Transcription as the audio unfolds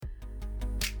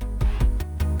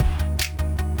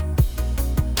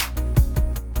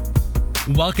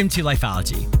Welcome to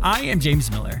Lifeology. I am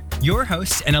James Miller, your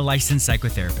host and a licensed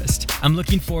psychotherapist. I'm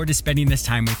looking forward to spending this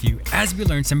time with you as we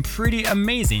learn some pretty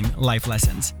amazing life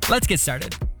lessons. Let's get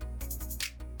started.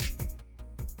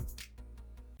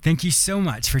 Thank you so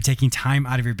much for taking time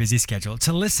out of your busy schedule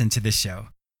to listen to this show.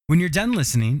 When you're done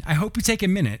listening, I hope you take a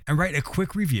minute and write a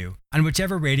quick review on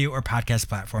whichever radio or podcast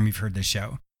platform you've heard this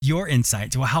show. Your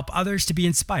insights will help others to be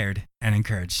inspired and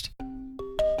encouraged.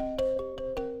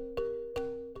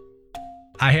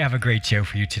 I have a great show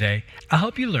for you today. I'll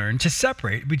help you learn to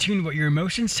separate between what your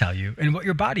emotions tell you and what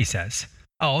your body says.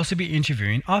 I'll also be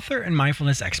interviewing author and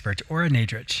mindfulness expert Ora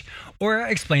Nadrich.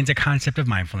 Ora explains the concept of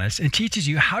mindfulness and teaches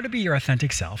you how to be your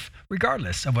authentic self,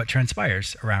 regardless of what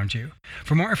transpires around you.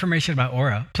 For more information about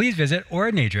Ora, please visit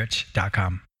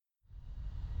oranadrich.com.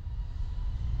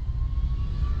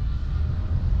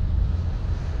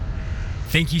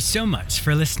 Thank you so much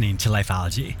for listening to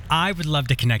Lifeology. I would love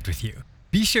to connect with you.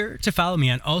 Be sure to follow me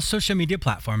on all social media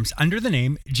platforms under the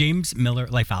name James Miller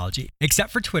Lifeology, except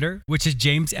for Twitter, which is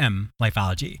James M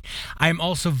Lifeology. I am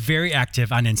also very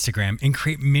active on Instagram and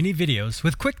create mini videos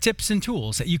with quick tips and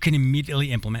tools that you can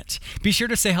immediately implement. Be sure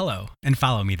to say hello and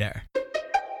follow me there.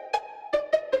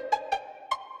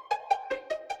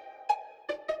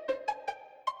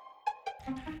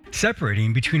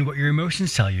 Separating between what your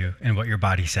emotions tell you and what your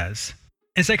body says.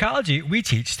 In psychology, we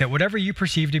teach that whatever you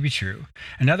perceive to be true,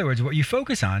 in other words, what you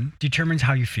focus on, determines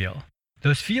how you feel.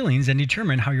 Those feelings then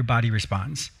determine how your body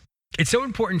responds. It's so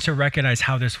important to recognize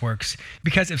how this works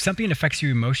because if something affects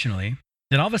you emotionally,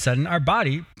 then all of a sudden our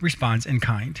body responds in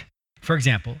kind. For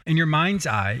example, in your mind's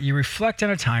eye, you reflect on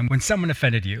a time when someone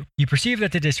offended you. You perceive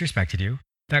that they disrespected you.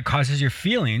 That causes your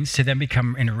feelings to then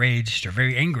become enraged or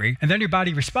very angry, and then your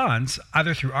body responds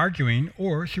either through arguing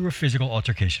or through a physical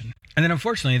altercation. And then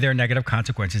unfortunately, there are negative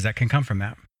consequences that can come from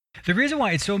that. The reason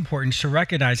why it's so important to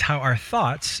recognize how our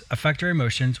thoughts affect our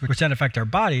emotions, which then affect our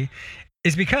body,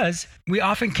 is because we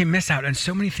often can miss out on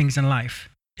so many things in life.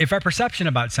 If our perception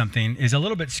about something is a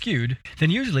little bit skewed, then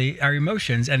usually our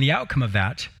emotions and the outcome of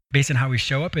that, based on how we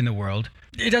show up in the world,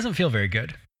 it doesn't feel very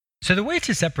good. So the way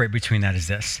to separate between that is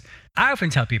this. I often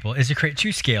tell people is to create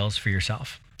two scales for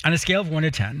yourself. On a scale of 1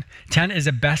 to 10, 10 is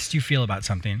the best you feel about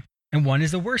something, and 1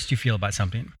 is the worst you feel about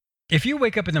something. If you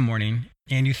wake up in the morning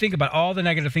and you think about all the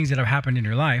negative things that have happened in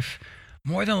your life,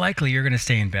 more than likely you're going to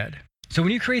stay in bed. So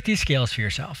when you create these scales for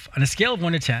yourself, on a scale of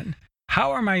 1 to 10,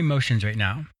 how are my emotions right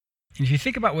now? And if you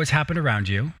think about what's happened around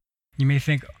you, you may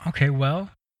think, okay, well,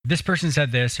 this person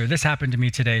said this or this happened to me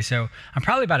today, so I'm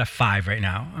probably about a 5 right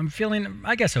now. I'm feeling,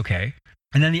 I guess, okay.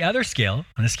 And then the other scale,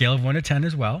 on a scale of 1 to 10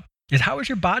 as well, is how is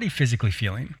your body physically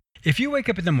feeling? If you wake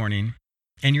up in the morning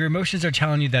and your emotions are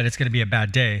telling you that it's going to be a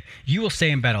bad day, you will stay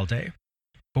in bed all day.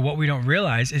 But what we don't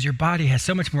realize is your body has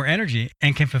so much more energy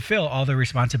and can fulfill all the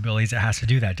responsibilities it has to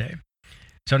do that day.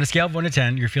 So on a scale of 1 to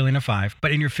 10, you're feeling a 5,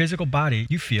 but in your physical body,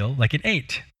 you feel like an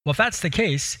 8. Well, if that's the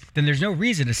case, then there's no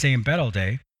reason to stay in bed all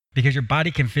day because your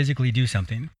body can physically do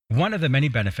something. One of the many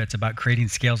benefits about creating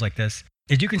scales like this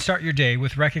is you can start your day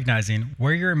with recognizing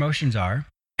where your emotions are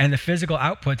and the physical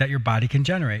output that your body can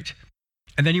generate.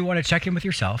 And then you want to check in with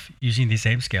yourself using these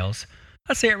same scales,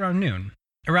 let's say around noon.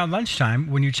 Around lunchtime,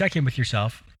 when you check in with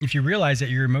yourself, if you realize that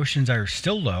your emotions are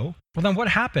still low, well then what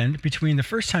happened between the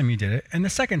first time you did it and the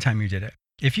second time you did it?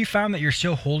 If you found that you're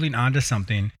still holding on to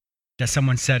something that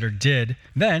someone said or did,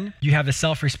 then you have the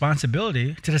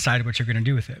self-responsibility to decide what you're going to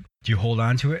do with it. Do you hold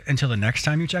on to it until the next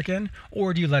time you check in,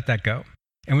 or do you let that go?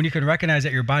 And when you can recognize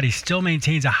that your body still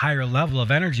maintains a higher level of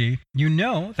energy, you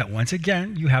know that once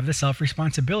again, you have the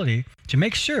self-responsibility to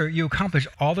make sure you accomplish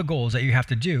all the goals that you have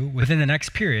to do within the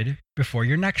next period before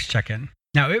your next check-in.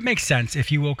 Now, it makes sense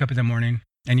if you woke up in the morning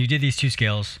and you did these two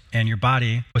scales and your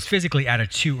body was physically at a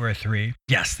 2 or a 3,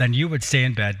 yes, then you would stay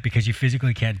in bed because you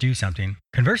physically can't do something.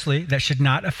 Conversely, that should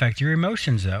not affect your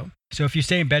emotions though. So if you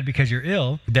stay in bed because you're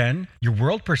ill, then your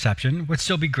world perception would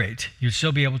still be great. You'd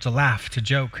still be able to laugh, to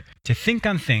joke, to think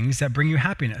on things that bring you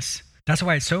happiness. That's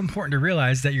why it's so important to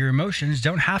realize that your emotions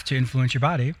don't have to influence your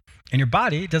body, and your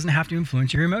body doesn't have to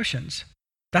influence your emotions.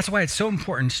 That's why it's so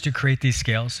important to create these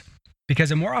scales, because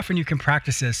the more often you can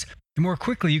practice this, the more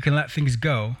quickly you can let things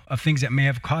go of things that may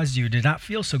have caused you to not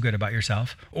feel so good about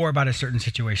yourself or about a certain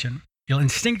situation. You'll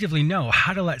instinctively know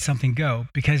how to let something go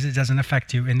because it doesn't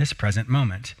affect you in this present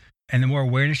moment. And the more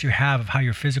awareness you have of how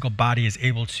your physical body is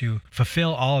able to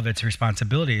fulfill all of its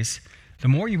responsibilities, the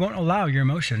more you won't allow your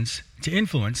emotions to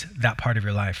influence that part of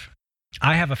your life.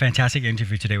 I have a fantastic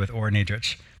interview today with Ora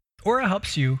Nadrich. Ora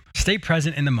helps you stay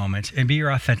present in the moment and be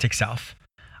your authentic self.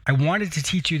 I wanted to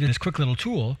teach you this quick little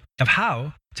tool of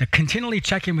how to continually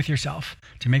check in with yourself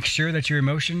to make sure that your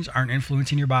emotions aren't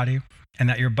influencing your body and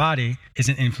that your body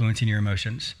isn't influencing your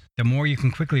emotions. The more you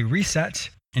can quickly reset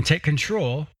and take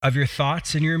control of your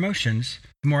thoughts and your emotions,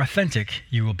 the more authentic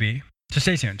you will be. So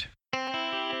stay tuned.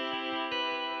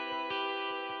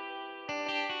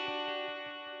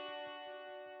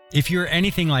 If you're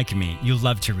anything like me, you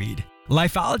love to read.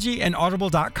 Lifeology and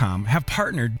Audible.com have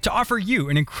partnered to offer you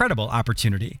an incredible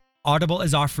opportunity. Audible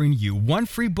is offering you one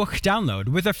free book download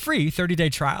with a free 30-day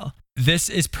trial. This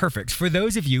is perfect for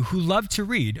those of you who love to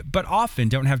read but often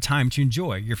don't have time to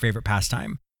enjoy your favorite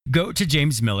pastime. Go to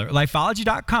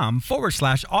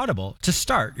jamesmillerlifeology.com/audible to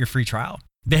start your free trial.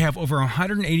 They have over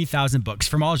 180,000 books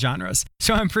from all genres,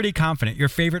 so I'm pretty confident your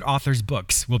favorite author's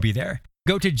books will be there.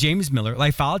 Go to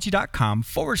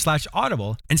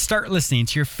jamesmillerlifeology.com/audible and start listening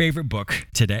to your favorite book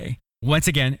today. Once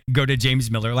again, go to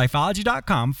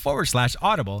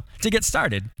jamesmillerlifeology.com/audible to get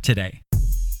started today.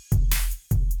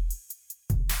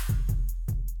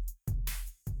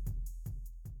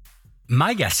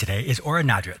 My guest today is Ora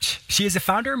Nadrich. She is the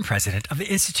founder and president of the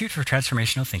Institute for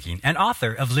Transformational Thinking and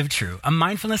author of Live True, a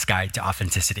mindfulness guide to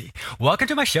authenticity. Welcome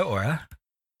to my show, Ora.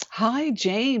 Hi,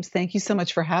 James. Thank you so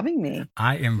much for having me.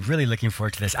 I am really looking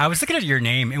forward to this. I was looking at your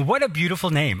name, and what a beautiful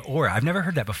name, Ora. I've never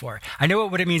heard that before. I know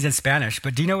what it means in Spanish,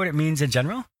 but do you know what it means in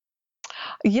general?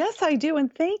 Yes, I do,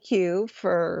 and thank you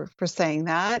for saying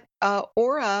that.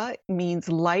 Aura means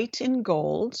light in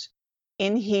gold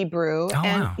in Hebrew, Oh,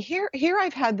 and wow. here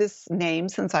I've had this name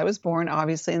since I was born,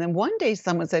 obviously. And then one day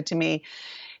someone said to me,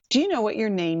 "Do you know what your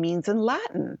name means in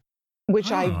Latin?"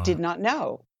 Which I Oh, did not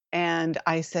know. And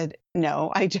I said,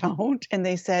 "No, I don't." And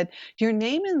they said, "Your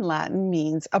name in Latin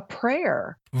means a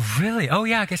prayer." really? Oh,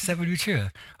 yeah, I guess that would be true.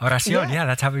 Oración, Yeah. yeah,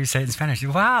 that's how we say it in Spanish.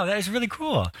 Wow, that is really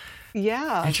cool.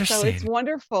 Yeah, so it's Interesting.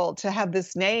 wonderful to have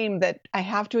this name that I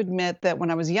have to admit that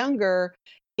when I was younger,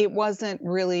 it wasn't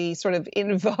really sort of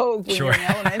in vogue when Sure. you're in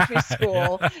elementary Yeah.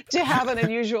 school to have an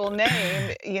unusual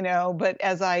name. But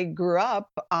as I grew up,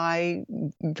 I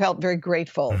felt very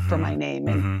grateful for my hmm name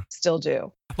and hmm still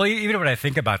do. Well, even when I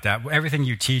think about that, everything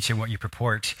you teach and what you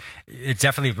purport, it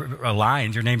definitely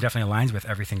aligns. Your name definitely aligns with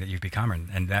everything that you've become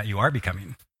and that you are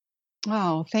becoming.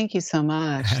 Oh, thank you so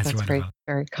much. That's That's very, wonderful.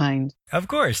 very kind. Of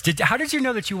course. How did you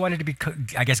know that you wanted to be,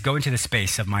 I guess, go into the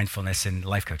space of mindfulness and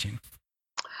life coaching?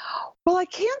 Well, I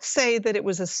can't say that it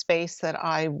was a space that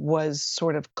I was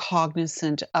sort of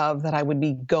cognizant of that I would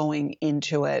be going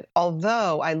into it.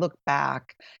 Although I look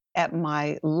back at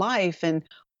my life and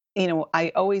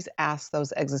I always ask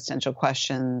those existential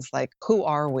questions like, who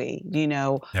are we?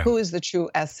 Yeah. Who is the true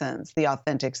essence, the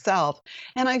authentic self?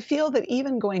 And I feel that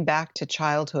even going back to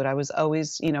childhood, I was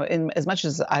always, as much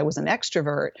as I was an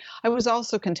extrovert, I was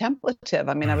also contemplative.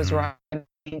 I mean, I was hmm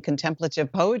writing contemplative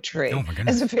Oh, poetry my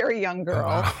as a goodness. very young Oh,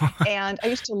 girl. wow. And I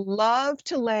used to love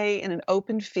to lay in an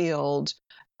open field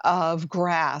of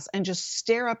grass and just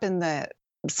stare up in the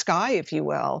sky, if you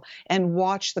will, and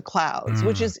watch the clouds,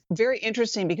 which Mm. is very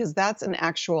interesting because that's an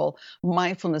actual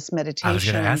mindfulness I was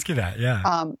going to meditation. ask you that.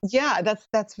 Yeah. Yeah,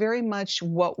 that's very much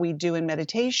what we do in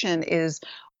meditation is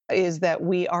that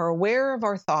we are aware of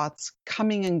our thoughts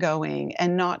coming and going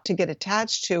and not to get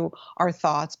attached to our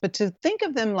thoughts, but to think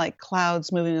of them like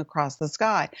clouds moving across the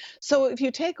sky. So if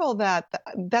you take all that,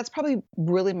 that's probably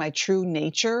really my true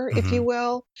nature, if you hmm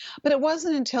will. But it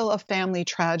wasn't until a family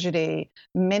tragedy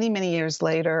many, many years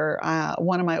later,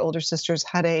 one of my older sisters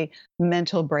had a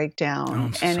mental Oh, breakdown.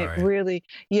 I'm so And it sorry. really,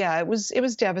 yeah, it was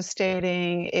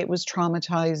devastating. It was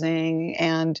traumatizing.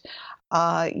 And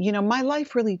my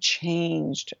life really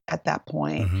changed at that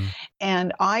point. hmm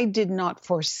And I did not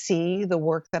foresee the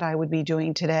work that I would be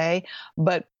doing today,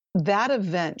 but that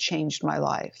event changed my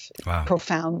life Wow.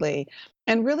 profoundly.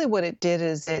 And really, what it did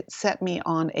is it set me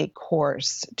on a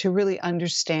course to really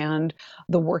understand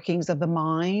the workings of the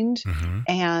mind. hmm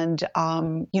And,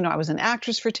 I was an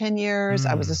actress for 10 years,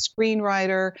 I was a Mm.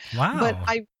 screenwriter, but Wow.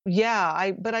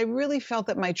 I really felt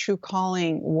that my true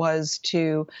calling was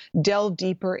to delve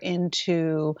deeper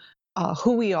into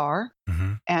who we are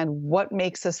hmm and what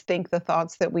makes us think the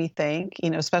thoughts that we think,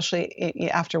 especially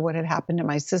after what had happened to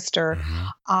my sister. hmm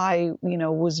I,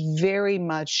 was very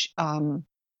much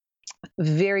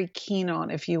very keen on,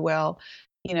 if you will,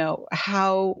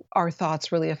 how our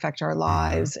thoughts really affect our Mhm.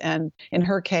 lives. And in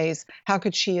her case, how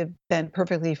could she have been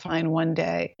perfectly fine one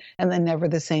day and then never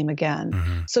the same again?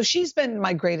 Mhm. So she's been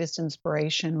my greatest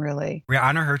inspiration, really. We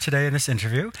honor her today in this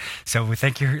interview. So we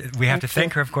thank you. We have Thank to you.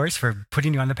 thank her, of course, for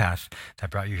putting you on the path that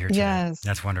brought you here today. Yes.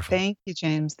 That's wonderful. Thank you,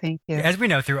 James. Thank you. As we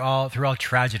know, through all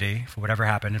tragedy, for whatever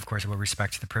happened, of course, we'll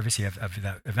respect the privacy of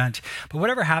that event. But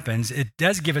whatever happens, it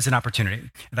does give us an opportunity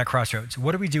at that crossroads.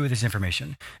 What do we do with this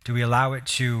information? Do we allow it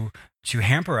to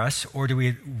hamper us, or do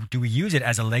we use it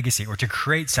as a legacy or to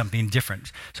create something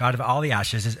different? So out of all the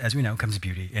ashes, as we know, comes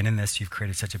beauty. And in this, you've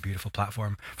created such a beautiful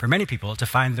platform for many people to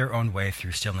find their own way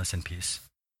through stillness and peace.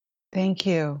 Thank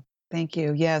you. Thank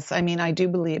you. Yes. I mean, I do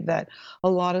believe that a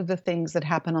lot of the things that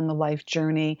happen on the life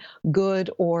journey, good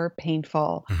or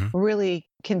painful, Mhm. really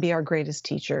can be our greatest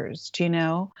teachers, do you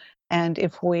know? And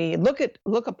if we look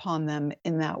upon them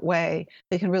in that way,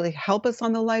 they can really help us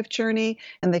on the life journey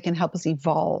and they can help us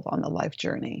evolve on the life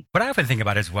journey. What I often think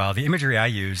about as well, the imagery I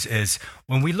use is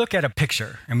when we look at a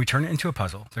picture and we turn it into a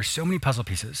puzzle, there's so many puzzle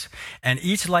pieces. And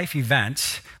each life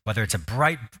event, whether it's a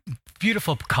bright,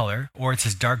 beautiful color or it's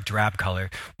this dark drab color,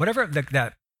 whatever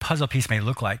that puzzle piece may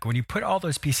look like, when you put all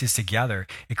those pieces together,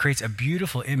 it creates a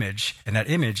beautiful image, and that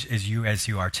image is you as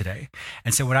you are today.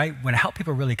 And so when I help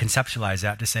people really conceptualize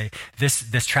that, to say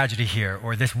this tragedy here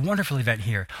or this wonderful event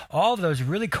here, all of those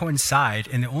really coincide,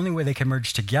 and the only way they can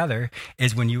merge together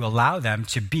is when you allow them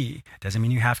to be. Doesn't mean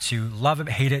you have to love it,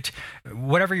 hate it,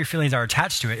 whatever your feelings are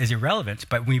attached to it is irrelevant,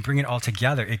 but when you bring it all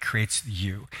together, it creates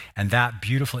you. And that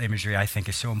beautiful imagery, I think,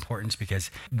 is so important,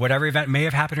 because whatever event may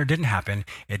have happened or didn't happen,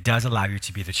 it does allow you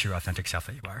to be the true authentic self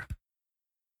that you are.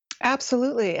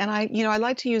 Absolutely. And I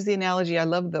like to use the analogy. I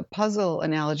love the puzzle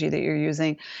analogy that you're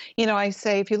using. I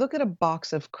say if you look at a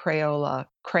box of Crayola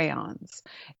crayons,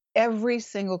 every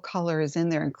single color is in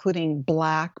there, including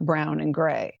black, brown, and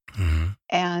gray. Mhm.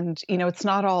 And, it's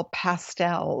not all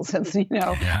pastels.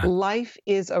 Yeah. Life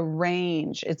is a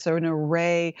range. It's an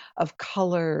array of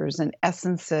colors and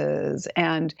essences.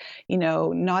 And,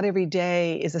 not every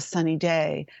day is a sunny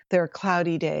day. There are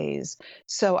cloudy days.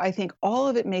 So I think all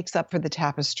of it makes up for the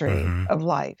tapestry Mhm. of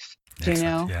life. Do you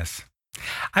Excellent. know? Yes.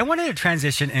 I wanted to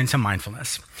transition into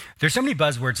mindfulness. There's so many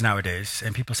buzzwords nowadays,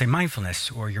 and people say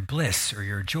mindfulness or your bliss or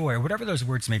your joy or whatever those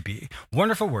words may be.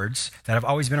 Wonderful words that have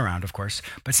always been around, of course,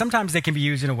 but sometimes they can be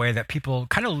used in a way that people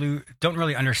kind of don't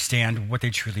really understand what they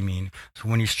truly mean. So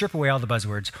when you strip away all the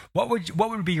buzzwords, what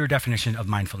would be your definition of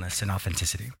mindfulness and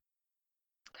authenticity?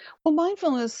 Well,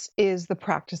 mindfulness is the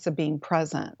practice of being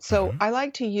present. So Hmm. I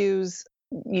like to use,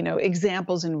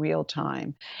 examples in real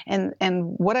time. And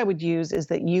what I would use is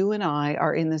that you and I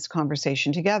are in this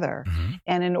conversation together. Hmm.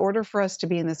 And in order for us to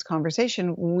be in this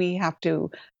conversation, we have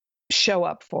to show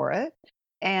up for it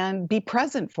and be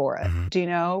present for it. Hmm. Do you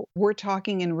know? We're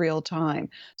talking in real time.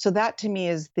 So that to me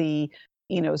is the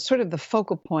sort of the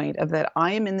focal point of that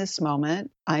I am in this moment.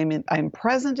 I'm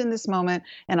present in this moment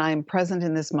and I am present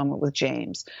in this moment with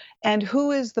James. And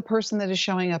who is the person that is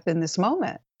showing up in this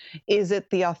moment? Is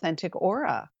it the authentic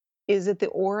aura? Is it the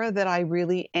aura that I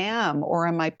really am? Or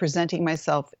am I presenting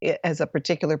myself as a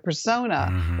particular persona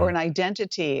or Hmm. an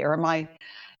identity? Or am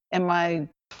I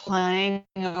playing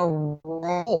a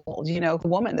role, the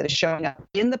woman that is showing up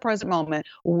in the present moment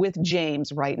with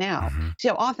James right now? Hmm.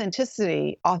 So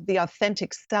authenticity, the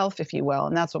authentic self, if you will,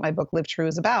 and that's what my book Live True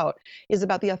is about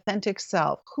the authentic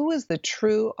self. Who is the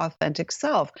true authentic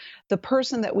self? The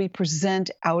person that we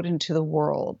present out into the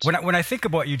world. When I think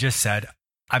of what you just said,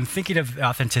 I'm thinking of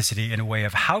authenticity in a way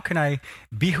of how can I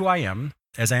be who I am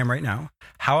as I am right now?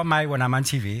 How am I when I'm on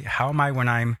TV? How am I when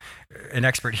I'm an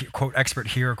expert, quote, expert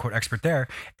here, quote, expert there?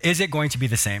 Is it going to be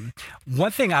the same?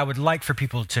 One thing I would like for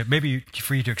people to, maybe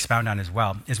for you to expound on as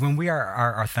well, is when we are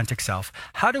our authentic self,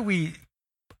 how do we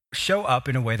show up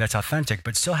in a way that's authentic,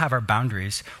 but still have our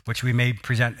boundaries, which we may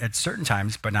present at certain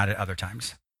times, but not at other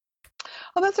times?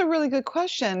 Oh, that's a really good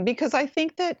question because I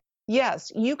think that,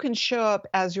 yes, you can show up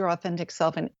as your authentic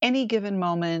self in any given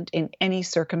moment, in any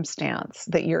circumstance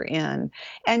that you're in,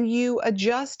 and you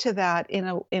adjust to that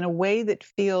in a way that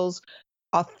feels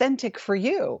authentic for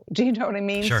you. Do you know what I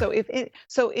mean? Sure. So if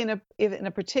in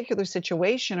a particular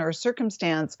situation or a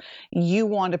circumstance you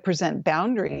want to present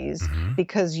boundaries Hmm.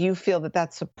 because you feel that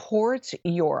that supports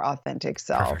your authentic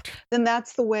self, Perfect. then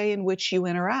that's the way in which you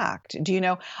interact. Do you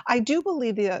know? I do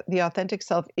believe the authentic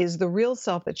self is the real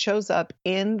self that shows up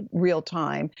in real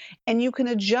time, and you can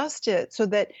adjust it so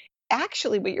that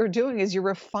actually what you're doing is you're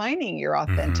refining your Hmm.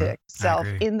 authentic I self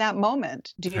agree. in that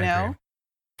moment. Do you I agree. know?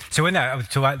 So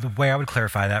the way I would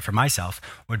clarify that for myself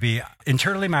would be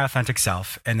internally my authentic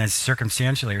self, and then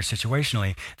circumstantially or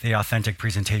situationally the authentic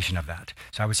presentation of that.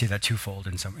 So I would see that twofold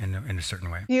in a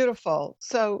certain way. Beautiful.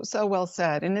 So well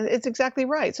said. And it's exactly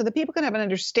right. So that people can have an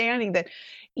understanding that,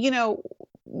 you know,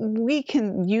 we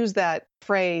can use that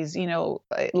phrase,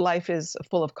 life is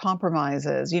full of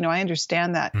compromises. I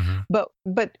understand that. Hmm.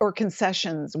 Or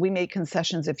concessions. We make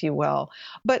concessions, if you will.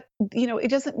 But, it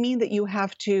doesn't mean that you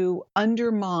have to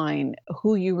undermine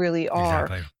who you really are.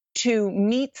 Exactly. To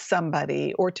meet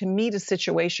somebody or to meet a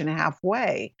situation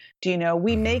halfway. We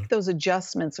Hmm. make those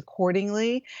adjustments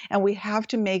accordingly, and we have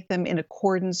to make them in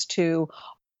accordance to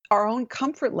our own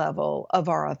comfort level of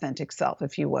our authentic self,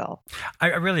 if you will. I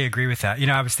really agree with that.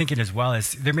 I was thinking as well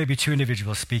as there may be two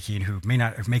individuals speaking who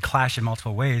may clash in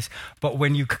multiple ways, but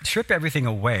when you strip everything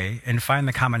away and find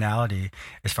the commonality,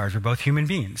 as far as we're both human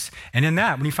beings, and in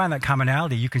that, when you find that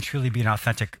commonality, you can truly be an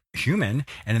authentic human,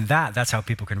 and in that's how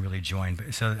people can really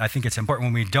join. So I think it's important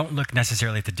when we don't look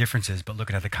necessarily at the differences, but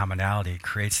looking at the commonality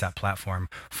creates that platform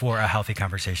for a healthy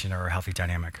conversation or a healthy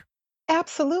dynamic.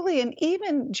 Absolutely. And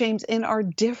even, James, in our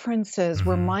differences,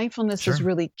 where Hmm. mindfulness is Sure.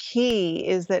 really key,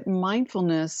 is that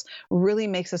mindfulness really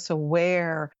makes us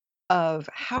aware of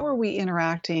how are we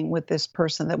interacting with this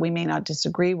person that we may not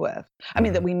disagree with. I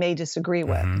mean, that Hmm. we may disagree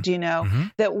with. Hmm. Do you know Hmm.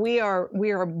 that we are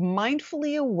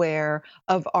mindfully aware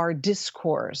of our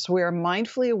discourse? We are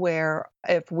mindfully aware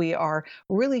if we are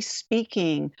really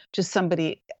speaking to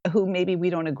somebody who maybe we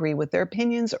don't agree with their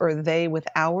opinions or they with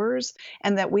ours,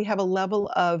 and that we have a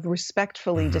level of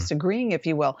respectfully Hmm. disagreeing, if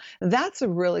you will. That's a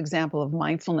real example of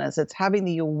mindfulness. It's having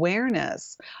the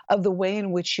awareness of the way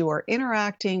in which you are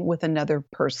interacting with another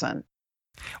person.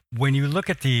 When you look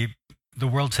at the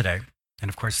world today, and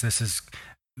of course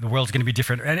the world's going to be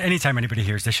different anytime anybody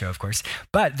hears this show, of course,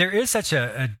 but there is such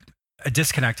a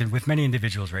disconnect with many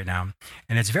individuals right now,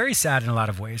 and it's very sad in a lot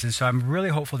of ways. And so I'm really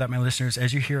hopeful that my listeners,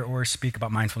 as you hear or speak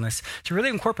about mindfulness, to really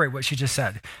incorporate what she just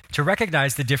said, to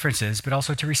recognize the differences, but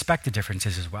also to respect the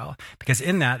differences as well, because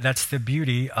in that's the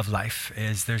beauty of life.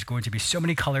 Is there's going to be so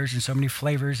many colors and so many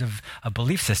flavors of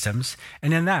belief systems,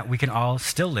 and in that we can all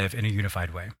still live in a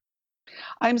unified way.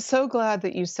 I'm so glad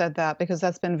that you said that, because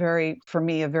that's been for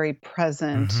me, a very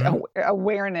present Hmm.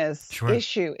 awareness Sure.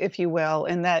 issue, if you will,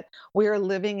 in that we are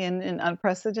living in an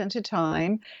unprecedented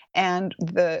time, and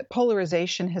the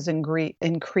polarization has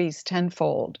increased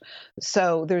tenfold.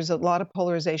 So there's a lot of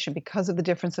polarization because of the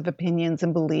difference of opinions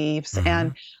and beliefs, Hmm.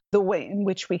 and the way in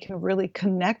which we can really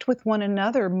connect with one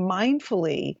another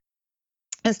mindfully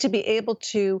is to be able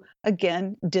to,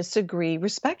 again, disagree Hmm.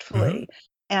 respectfully.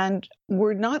 And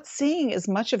we're not seeing as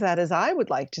much of that as I would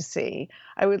like to see.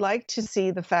 I would like to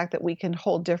see the fact that we can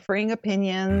hold differing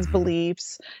opinions, Hmm.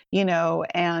 beliefs,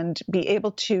 and be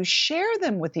able to share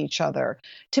them with each other,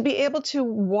 to be able to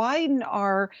widen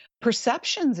our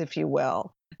perceptions, if you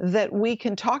will, that we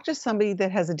can talk to somebody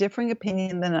that has a differing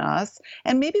opinion than us,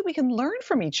 and maybe we can learn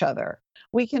from each other.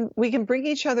 We can bring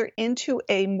each other into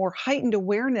a more heightened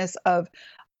awareness of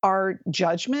our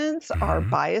judgments, our Hmm.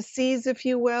 biases, if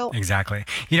you will. Exactly.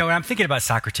 When I'm thinking about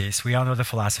Socrates, we all know the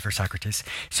philosopher Socrates.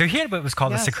 So he had what was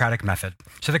called the Yes, Socratic method.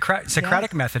 So the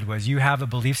Socratic yes. method was you have a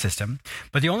belief system,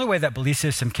 but the only way that belief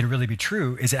system can really be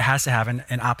true is it has to have an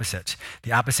opposite,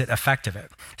 the opposite effect of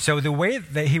it. So the way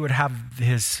that he would have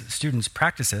his students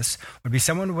practice this would be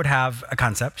someone would have a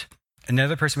concept,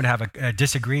 another person would have a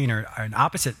disagreeing or an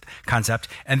opposite concept,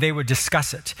 and they would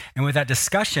discuss it. And with that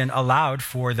discussion allowed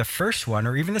for the first one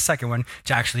or even the second one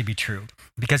to actually be true.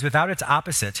 Because without its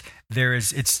opposite,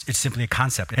 it's simply a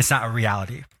concept. It's not a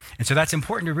reality. And so that's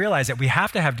important to realize that we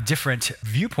have to have different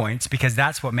viewpoints because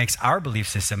that's what makes our belief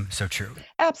system so true.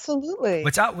 Absolutely.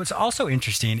 What's also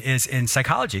interesting is in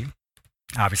psychology.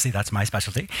 Obviously, that's my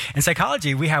specialty. In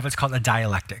psychology, we have what's called a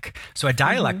dialectic. So a Hmm.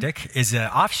 dialectic is an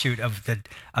offshoot of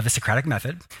the Socratic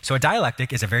method. So a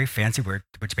dialectic is a very fancy word,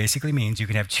 which basically means you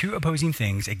can have two opposing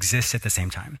things exist at the same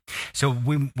time. So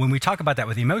when we talk about that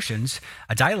with emotions,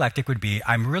 a dialectic would be,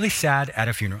 I'm really sad at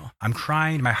a funeral. I'm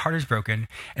crying, my heart is broken.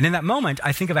 And in that moment,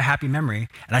 I think of a happy memory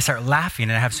and I start laughing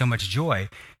and I have so much joy,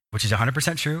 which is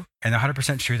 100% true, and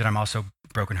 100% true that I'm also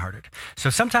brokenhearted. So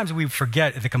sometimes we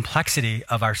forget the complexity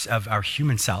of our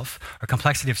human self, or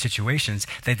complexity of situations,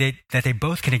 that they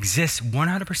both can exist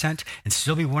 100% and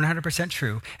still be 100%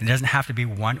 true, and it doesn't have to be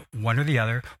one or the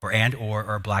other,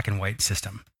 or a black and white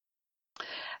system.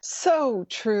 So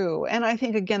true. And I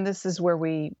think, again, this is where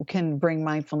we can bring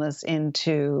mindfulness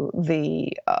into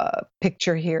the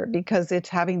picture here, because it's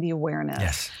having the awareness.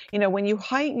 Yes. When you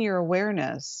heighten your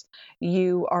awareness,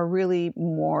 you are really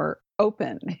more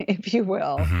open, if you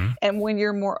will. Hmm. And when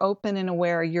you're more open and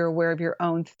aware, you're aware of your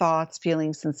own thoughts,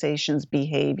 feelings, sensations,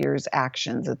 behaviors,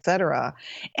 actions, etc.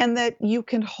 And that you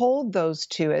can hold those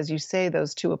two, as you say,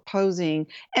 those two opposing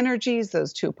energies,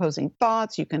 those two opposing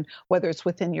thoughts. You can, whether it's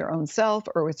within your own self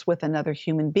or it's with another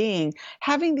human being,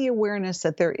 having the awareness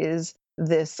that there is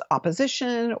this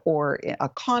opposition or a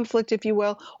conflict, if you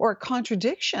will, or a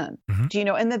contradiction. Hmm. Do you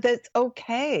know? And that that's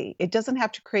okay. It doesn't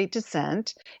have to create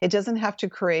dissent. It doesn't have to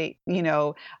create,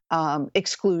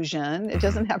 exclusion. It Hmm.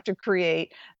 doesn't have to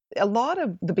create a lot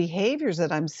of the behaviors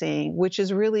that I'm seeing, which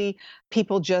is really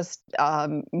people just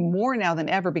more now than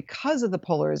ever because of the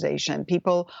polarization.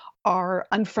 People are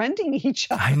unfriending each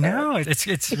I other. know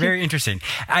it's very interesting.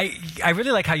 I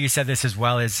really like how you said this as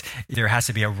well as there has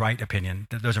to be a right opinion.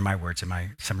 Those are my words in my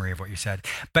summary of what you said.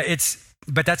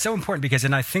 But that's so important because,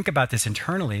 and I think about this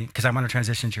internally because I want to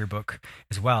transition to your book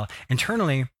as well.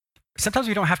 Internally, sometimes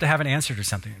we don't have to have an answer to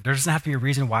something. There doesn't have to be a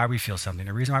reason why we feel something,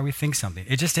 a reason why we think something.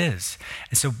 It just is.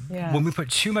 And so when we Yes, put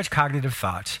too much cognitive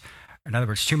thought, in other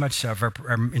words, too much of our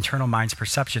internal mind's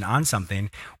perception on something,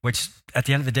 which at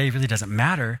the end of the day really doesn't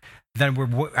matter, then I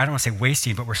don't want to say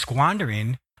wasting, but we're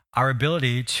squandering our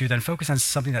ability to then focus on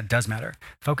something that does matter.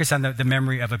 Focus on the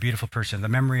memory of a beautiful person, the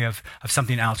memory of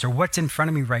something else, or what's in front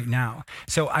of me right now.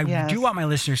 So I do yes, want my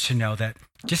listeners to know that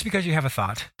just because you have a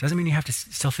thought doesn't mean you have to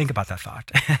still think about that thought.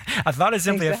 A thought is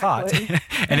simply a thought, exactly.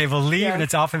 and it will leave, and Yes,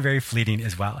 it's often very fleeting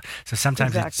as well. So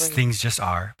sometimes exactly. things just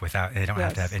are without, they don't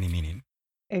have to have Yes, any meaning.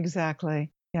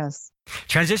 exactly. Yes.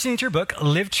 Transitioning to your book,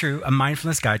 Live True, a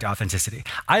mindfulness guide to authenticity.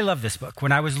 I love this book.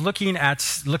 When I was looking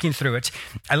through it,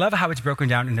 I love how it's broken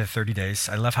down into 30 days.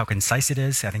 I love how concise it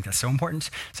is. I think that's so important.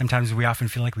 Sometimes we often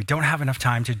feel like we don't have enough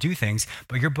time to do things,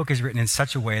 but your book is written in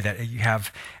such a way that you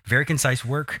have very concise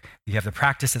work, you have the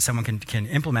practice that someone can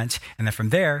implement, and then from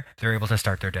there, they're able to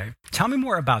start their day. Tell me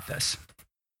more about this.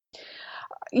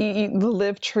 The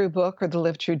Live True book or the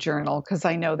Live True journal, because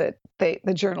I know that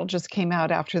the journal just came out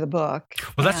after the book.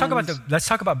 Well, And let's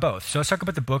talk about both. So let's talk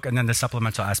about the book and then the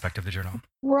supplemental aspect of the journal.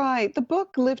 right, the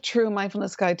book Live True: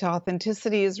 Mindfulness Guide to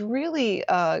Authenticity is really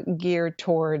geared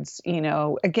towards,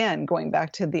 again, going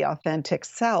back to the authentic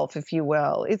self, if you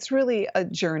will. It's really a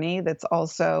journey that's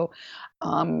also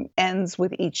ends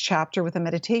with each chapter with a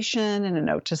meditation and a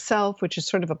note to self, which is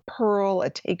sort of a pearl,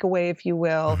 a takeaway, if you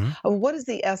will, Hmm. of what is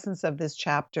the essence of this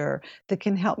chapter that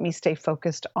can help me stay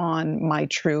focused on my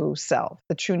true self,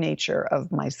 the true nature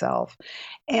of myself.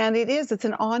 And it's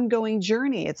an ongoing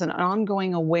journey. It's an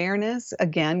ongoing awareness,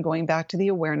 again, going back to the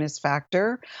awareness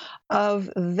factor of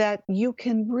that you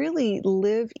can really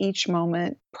live each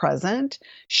moment present,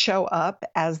 show up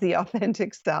as the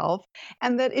authentic self,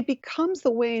 and that it becomes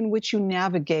the way in which you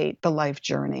navigate the life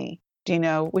journey,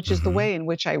 which is the Hmm. way in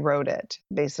which I wrote it,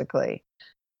 basically.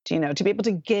 To be able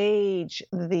to gauge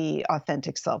the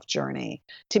authentic self journey,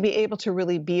 to be able to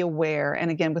really be aware. And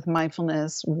again, with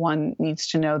mindfulness, one needs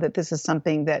to know that this is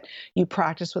something that you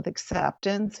practice with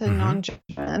acceptance and Hmm. non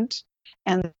judgment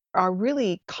and are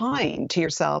really kind to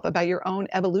yourself about your own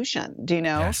evolution,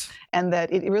 Yes. and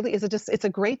that it really is it's a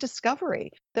great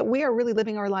discovery that we are really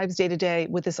living our lives day to day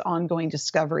with this ongoing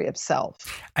discovery of self.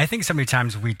 I think so many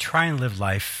times we try and live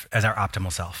life as our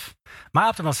optimal self. My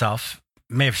optimal self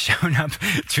may have shown up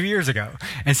 2 years ago.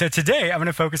 And so today I'm going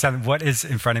to focus on what is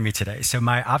in front of me today. So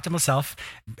my optimal self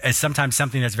is sometimes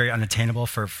something that's very unattainable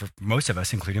for most of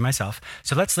us, including myself.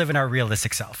 So let's live in our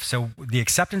realistic self. So the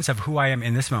acceptance of who I am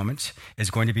in this moment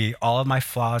is going to be all of my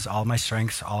flaws, all of my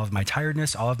strengths, all of my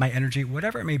tiredness, all of my energy,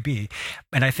 whatever it may be.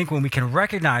 And I think when we can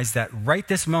recognize that right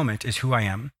this moment is who I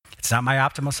am, it's not my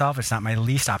optimal self. It's not my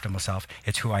least optimal self.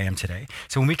 It's who I am today.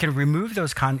 So when we can remove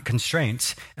those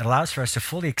constraints, it allows for us to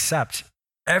fully accept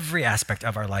every aspect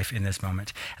of our life in this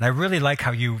moment. And I really like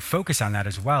how you focus on that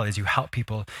as well as you help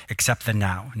people accept the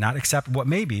now, not accept what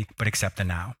may be, but accept the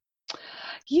now.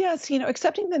 Yes,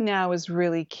 accepting the now is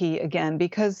really key again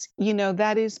because,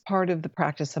 that is part of the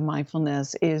practice of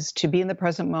mindfulness is to be in the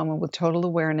present moment with total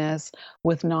awareness,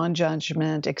 with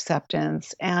non-judgment,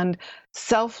 acceptance, and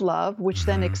self-love, which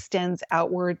then Hmm. extends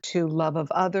outward to love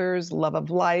of others, love of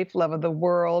life, love of the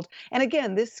world. And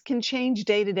again, this can change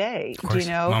day to day. Of course,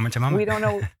 moment to We moment. don't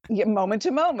know, yeah, moment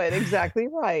to moment, exactly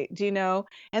right.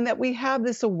 And that we have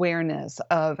this awareness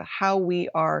of how we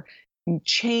are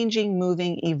changing,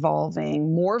 moving,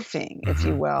 evolving, morphing, if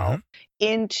you Hmm. Hmm. will,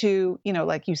 into,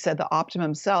 like you said, the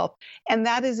optimum self. And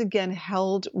that is again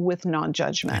held with non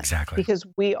judgment Exactly. because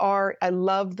I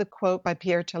love the quote by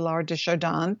Pierre Teilhard de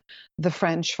Chardin, the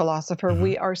French philosopher, Hmm.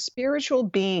 we are spiritual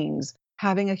beings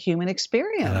having a human I love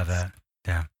experience. that.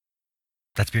 Yeah.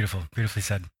 That's beautiful. Beautifully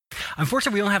said.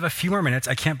 Unfortunately, we only have a few more minutes.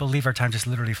 I can't believe our time just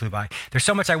literally flew by. There's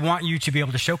so much I want you to be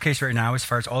able to showcase right now as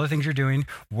far as all the things you're doing,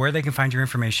 where they can find your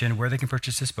information, where they can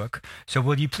purchase this book. So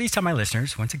will you please tell my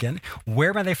listeners, once again,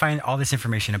 where might they find all this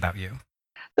information about you?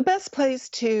 The best place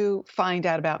to find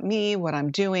out about me, what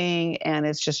I'm doing, and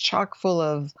it's just chock full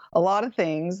of a lot of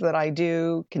things that I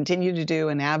do, continue to do,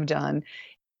 and have done,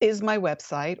 is my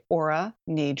website,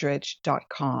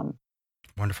 auranadrich.com.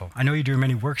 Wonderful. I know you do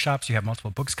many workshops. You have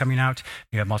multiple books coming out.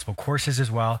 You have multiple courses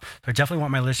as well. So I definitely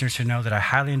want my listeners to know that I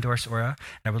highly endorse Aura.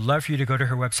 And I would love for you to go to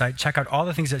her website, check out all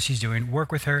the things that she's doing,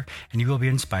 work with her, and you will be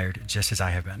inspired just as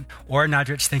I have been. Aura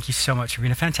Nadrich, thank you so much for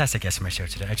being a fantastic guest on my show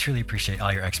today. I truly appreciate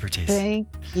all your expertise. Thank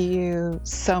you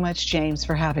so much, James,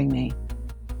 for having me.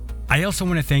 I also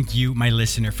want to thank you, my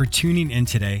listener, for tuning in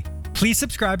today. Please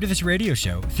subscribe to this radio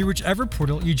show through whichever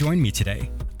portal you join me today.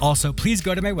 Also, please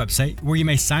go to my website where you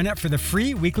may sign up for the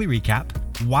free weekly recap,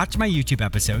 watch my YouTube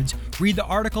episodes, read the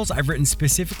articles I've written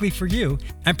specifically for you,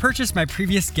 and purchase my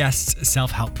previous guests'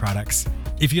 self-help products.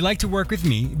 If you'd like to work with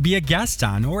me, be a guest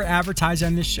on, or advertise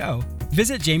on this show,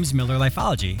 visit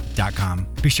jamesmillerlifeology.com.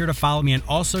 Be sure to follow me on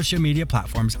all social media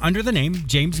platforms under the name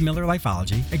James Miller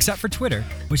Lifeology, except for Twitter,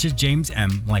 which is James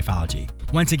M. Lifeology.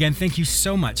 Once again, thank you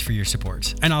so much for your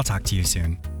support, and I'll talk to you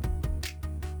soon.